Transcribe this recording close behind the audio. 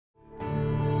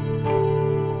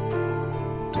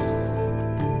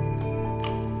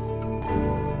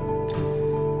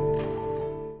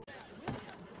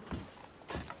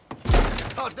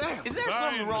there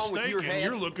something wrong with your head?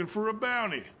 You're looking for a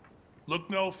bounty. Look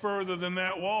no further than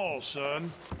that wall,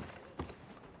 son.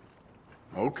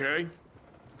 Okay.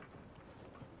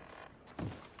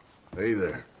 Hey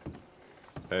there.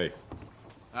 Hey.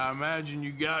 I imagine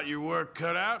you got your work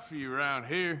cut out for you around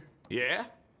here. Yeah?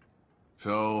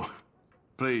 So,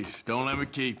 please, don't let me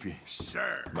keep you.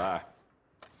 Sir. Bye.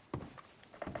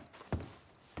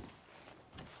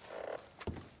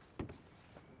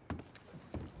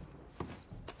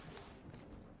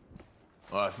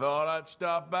 Well, I thought I'd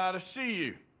stop by to see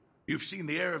you. You've seen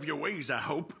the error of your ways, I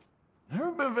hope.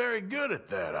 Never been very good at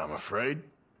that, I'm afraid.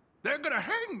 They're gonna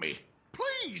hang me.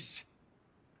 Please!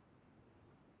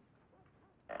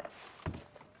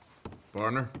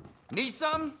 Partner? Need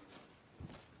something?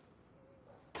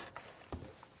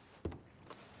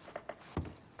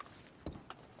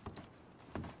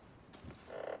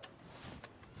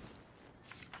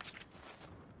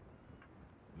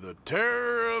 The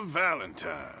Terror of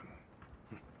Valentine.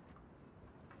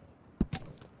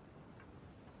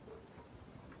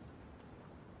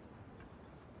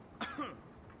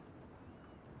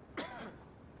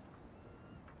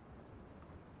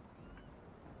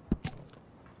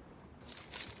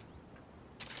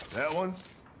 That one?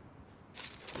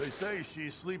 They say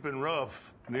she's sleeping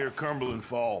rough near Cumberland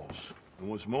Falls. And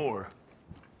what's more,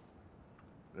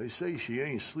 they say she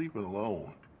ain't sleeping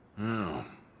alone. Oh,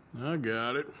 I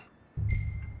got it.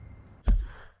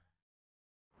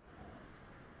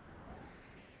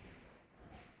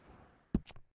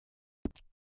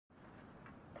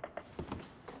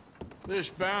 This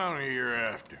bounty you're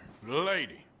after, the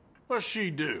lady, what's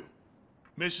she do?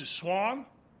 Mrs. Swan?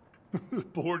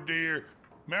 Poor dear.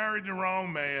 Married the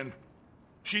wrong man.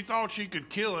 She thought she could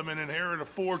kill him and inherit a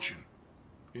fortune.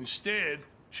 Instead,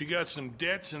 she got some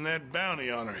debts and that bounty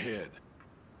on her head.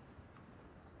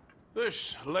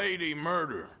 This lady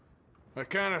murder, that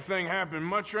kind of thing happen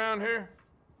much around here?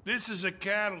 This is a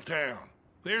cattle town.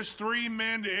 There's 3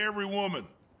 men to every woman,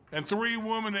 and 3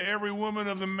 women to every woman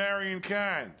of the marrying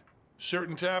kind.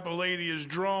 Certain type of lady is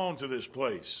drawn to this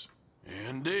place.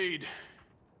 Indeed.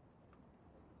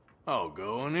 I'll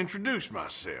go and introduce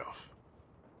myself.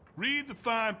 Read the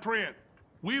fine print.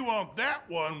 We want that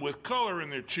one with color in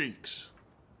their cheeks.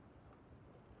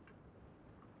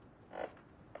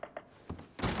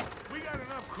 We got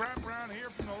enough crap around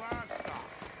here from the livestock.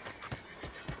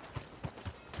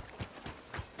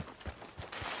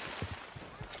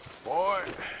 Boy.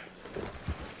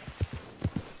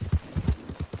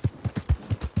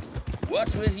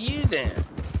 What's with you then?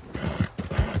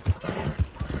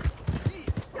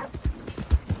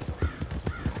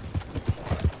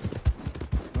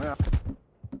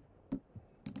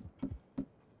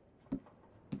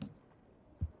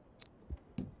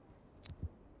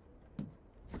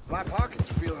 My pocket's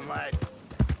feeling light.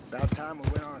 About time we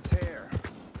went on a tear.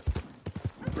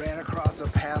 Ran across a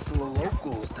passel of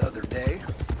locals the other day.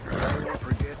 I won't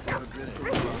forget the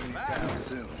Driscoll coming down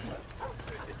soon.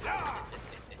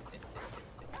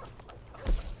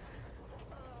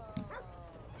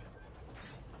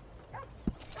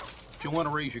 If you want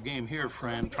to raise your game here,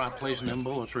 friend, try placing them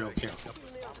bullets real careful.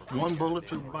 1 bullet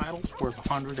through the vitals worth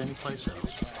 100 anyplace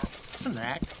else. It's an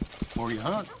act. The more you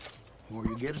hunt, the more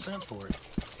you get a sense for it.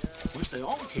 Wish they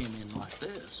all came in like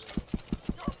this.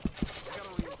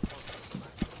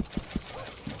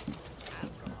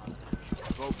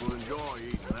 Folk will enjoy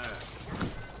eating that.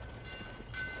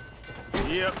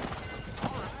 Yep. All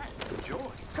right.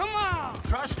 Enjoy. Come on!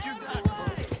 Trust your gut.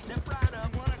 Step right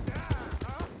up. Wanna die,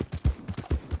 huh?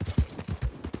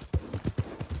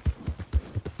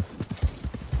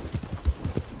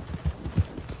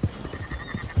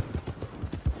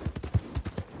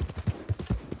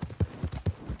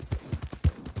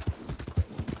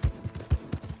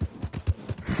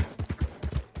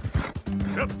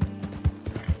 Yep.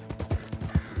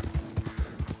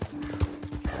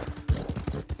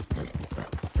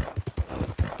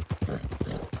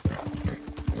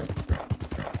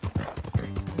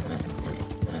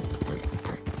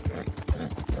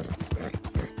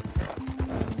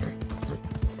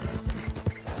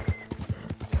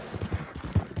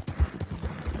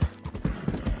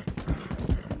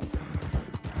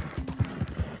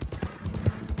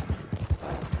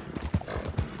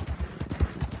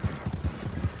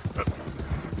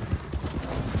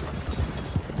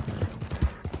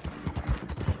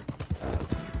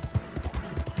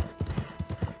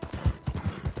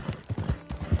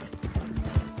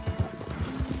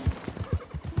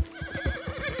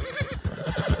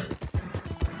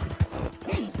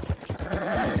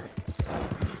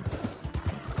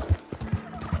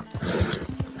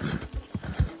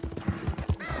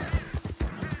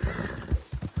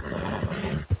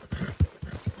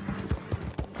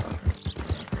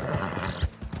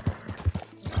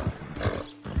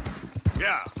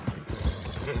 Yeah.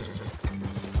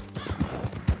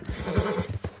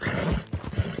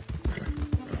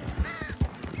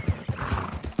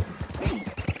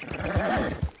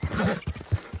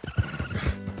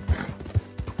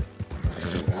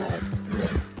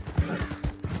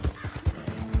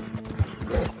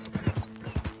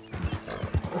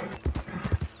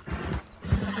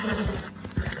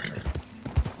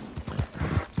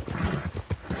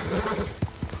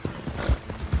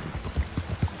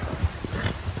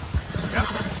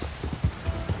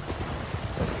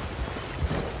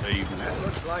 That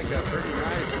looks like a pretty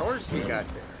nice horse you got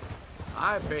there.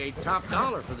 I paid top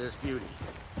dollar for this beauty.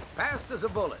 Fast as a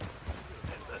bullet.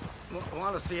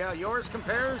 Want to see how yours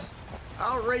compares?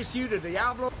 I'll race you to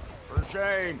Diablo. For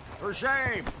shame. For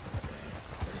shame.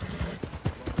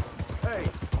 Hey,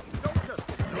 don't just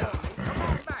ignore me. Come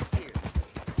on back here.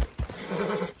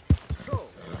 So,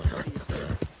 what do you say?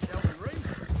 Shall we race?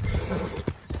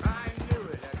 I knew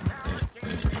it. A coward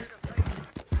came here to face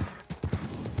me.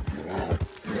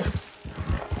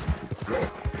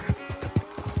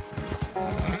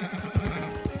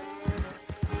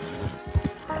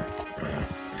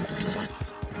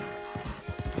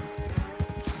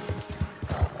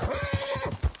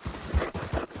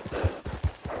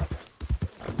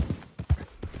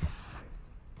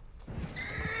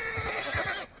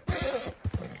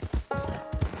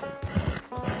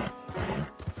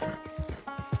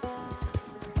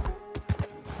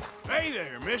 Hey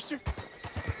there, mister.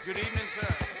 Good evening,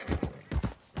 sir.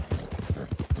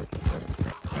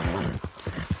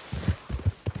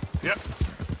 Yep.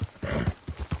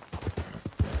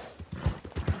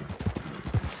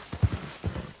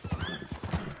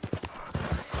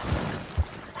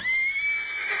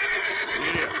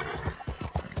 Get up.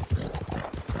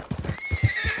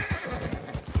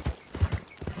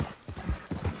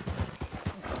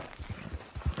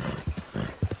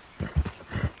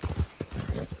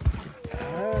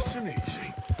 Nice and easy.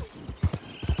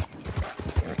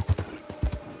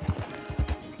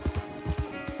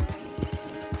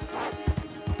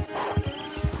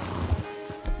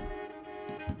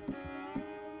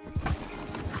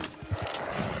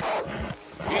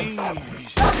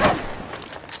 Easy.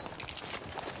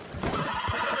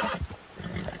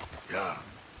 Yeah.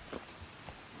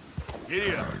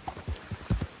 Giddy up.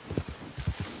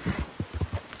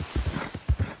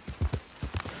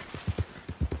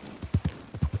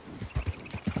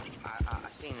 I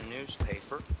seen a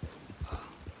newspaper.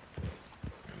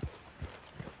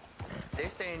 They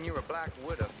saying you're a black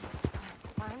widow.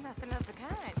 I'm nothing of the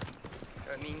kind.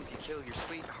 That means you kill your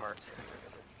sweethearts.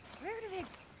 Where do they...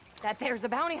 That there's a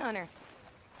bounty hunter.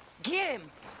 Get him!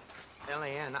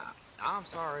 Ellie, I'm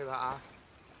sorry, but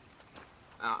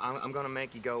I'm gonna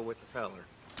make you go with the feller.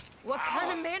 What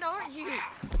kind of man are you?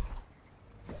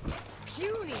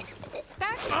 Puny.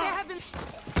 Backstabbing.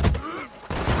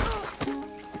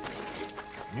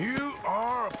 You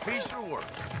are a piece of work.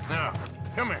 Now,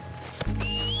 come here.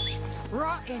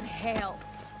 Rot in hell.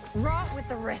 Rot with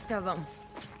the rest of them.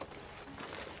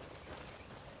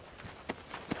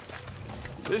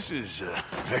 This is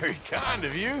very kind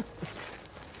of you.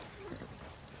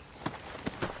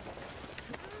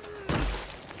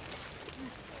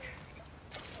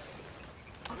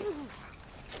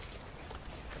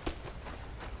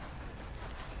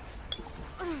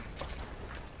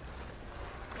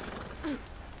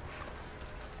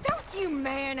 Don't you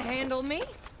manhandle me.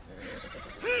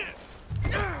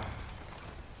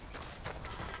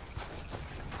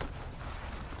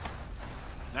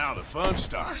 Now the fun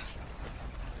starts.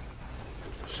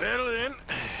 Settle in.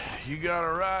 You got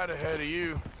a ride ahead of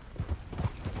you.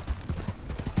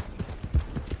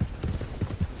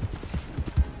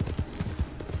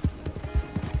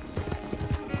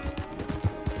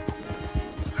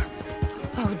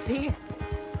 Oh, dear.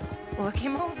 What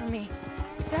came over me?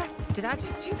 Did I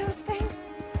just do those things?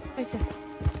 It's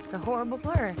a horrible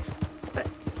blur. But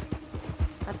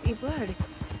I see blood.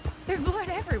 There's blood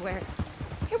everywhere.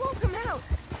 It won't come out.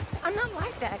 I'm not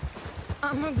like that.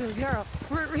 I'm a good girl.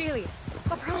 Really.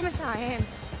 I promise I am.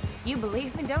 You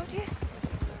believe me, don't you?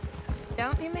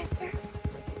 Don't you, mister?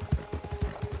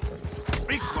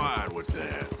 Be quiet with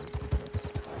that.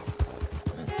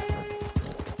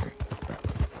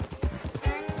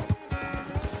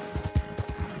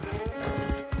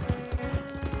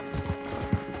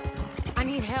 I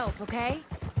need help, okay?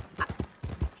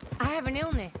 I have an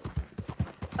illness.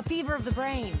 A fever of the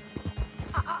brain.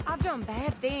 I've done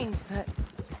bad things, but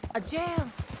a jail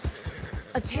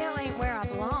ain't where I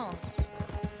belong.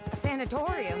 A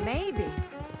sanatorium, maybe.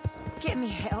 Get me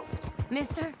help,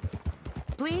 mister.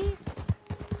 Please?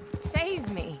 Save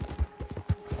me.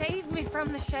 Save me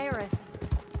from the sheriff.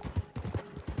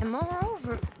 And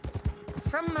moreover,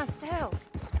 from myself.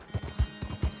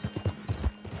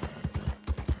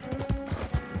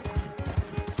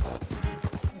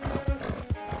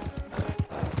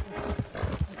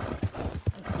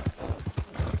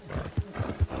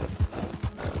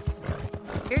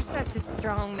 You're such a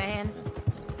strong man.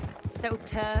 So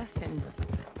tough and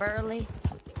burly.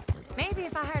 Maybe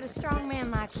if I had a strong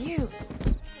man like you,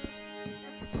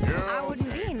 I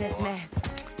wouldn't be in this mess.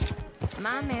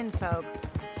 My menfolk,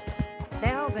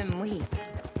 they've all been weak.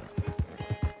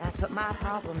 That's what my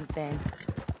problem's been.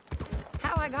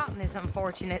 How I got in this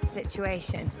unfortunate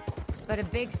situation. But a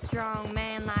big, strong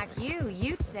man like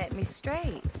you'd set me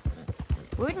straight.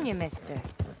 Wouldn't you, mister?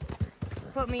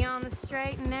 Put me on the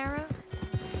straight and narrow?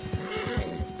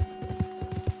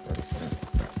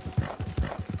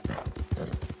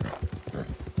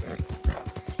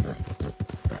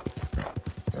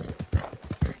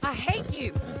 I hate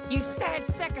you, you sad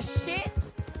sack of shit!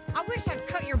 I wish I'd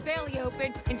cut your belly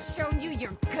open and shown you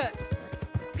your guts.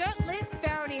 Gutless,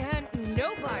 bounty hunting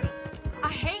nobody. I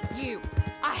hate you!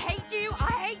 I hate you!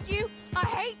 I hate you! I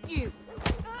hate you!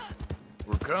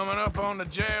 We're coming up on the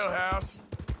jailhouse.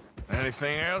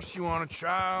 Anything else you want to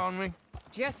try on me?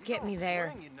 Just get me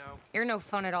there. You're no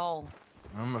fun at all.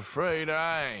 I'm afraid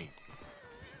I ain't.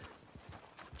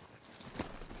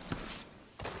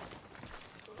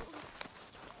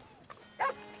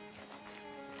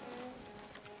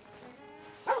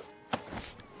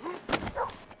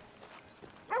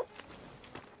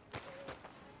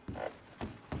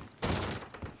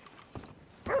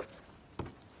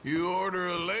 You order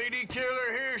a lady killer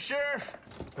here, Sheriff?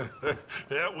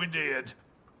 Yeah, we did.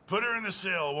 Put her in the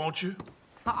cell, won't you?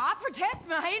 I protest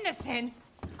my innocence.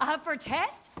 I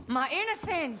protest my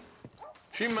innocence.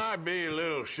 She might be a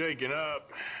little shaken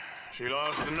up. She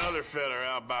lost another feller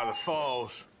out by the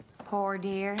falls. Poor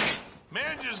dear.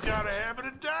 Men just got a habit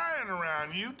of dying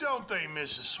around you, don't they,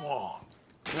 Mrs. Swan?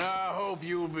 I hope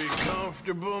you'll be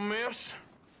comfortable, miss.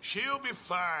 She'll be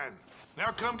fine.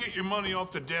 Now come get your money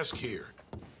off the desk here.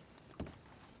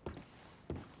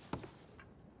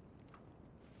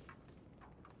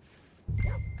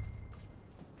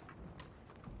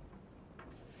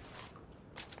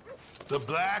 The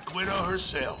Black Widow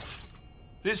herself.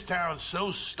 This town's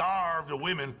so starved of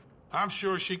women, I'm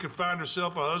sure she could find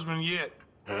herself a husband yet.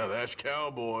 That's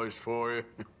cowboys for you.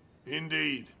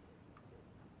 Indeed.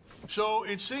 So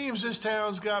it seems this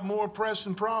town's got more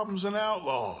pressing problems than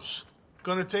outlaws.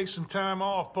 Gonna take some time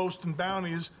off posting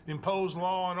bounties, impose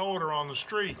law and order on the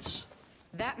streets.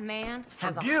 That man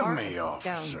has a Forgive heart me, of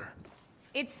stone. officer.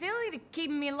 It's silly to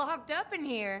keep me locked up in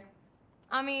here.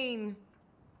 I mean,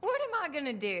 what am I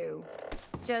gonna do?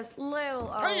 Just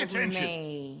little Pay old attention.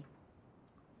 me.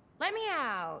 Let me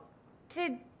out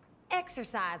to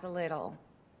exercise a little.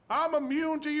 I'm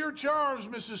immune to your charms,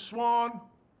 Mrs. Swan.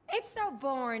 It's so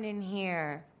boring in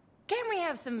here. Can we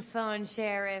have some fun,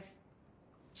 Sheriff?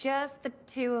 Just the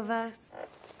two of us?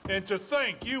 And to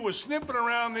think you was sniffing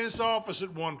around this office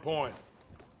at one point.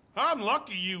 I'm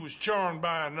lucky you was charmed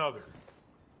by another.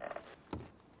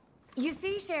 You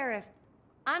see, Sheriff,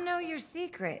 I know your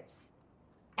secrets.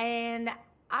 And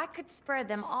I could spread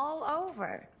them all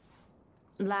over.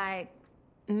 Like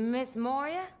Miss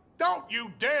Moria? Don't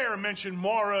you dare mention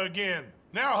Mora again.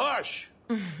 Now hush.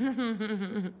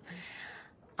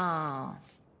 Oh.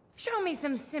 Show me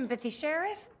some sympathy,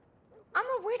 Sheriff. I'm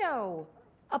a widow.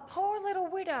 A poor little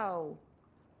widow.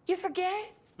 You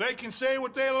forget? They can say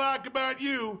what they like about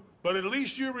you, but at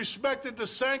least you respected the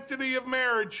sanctity of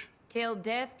marriage. Till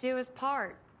death do us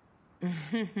part.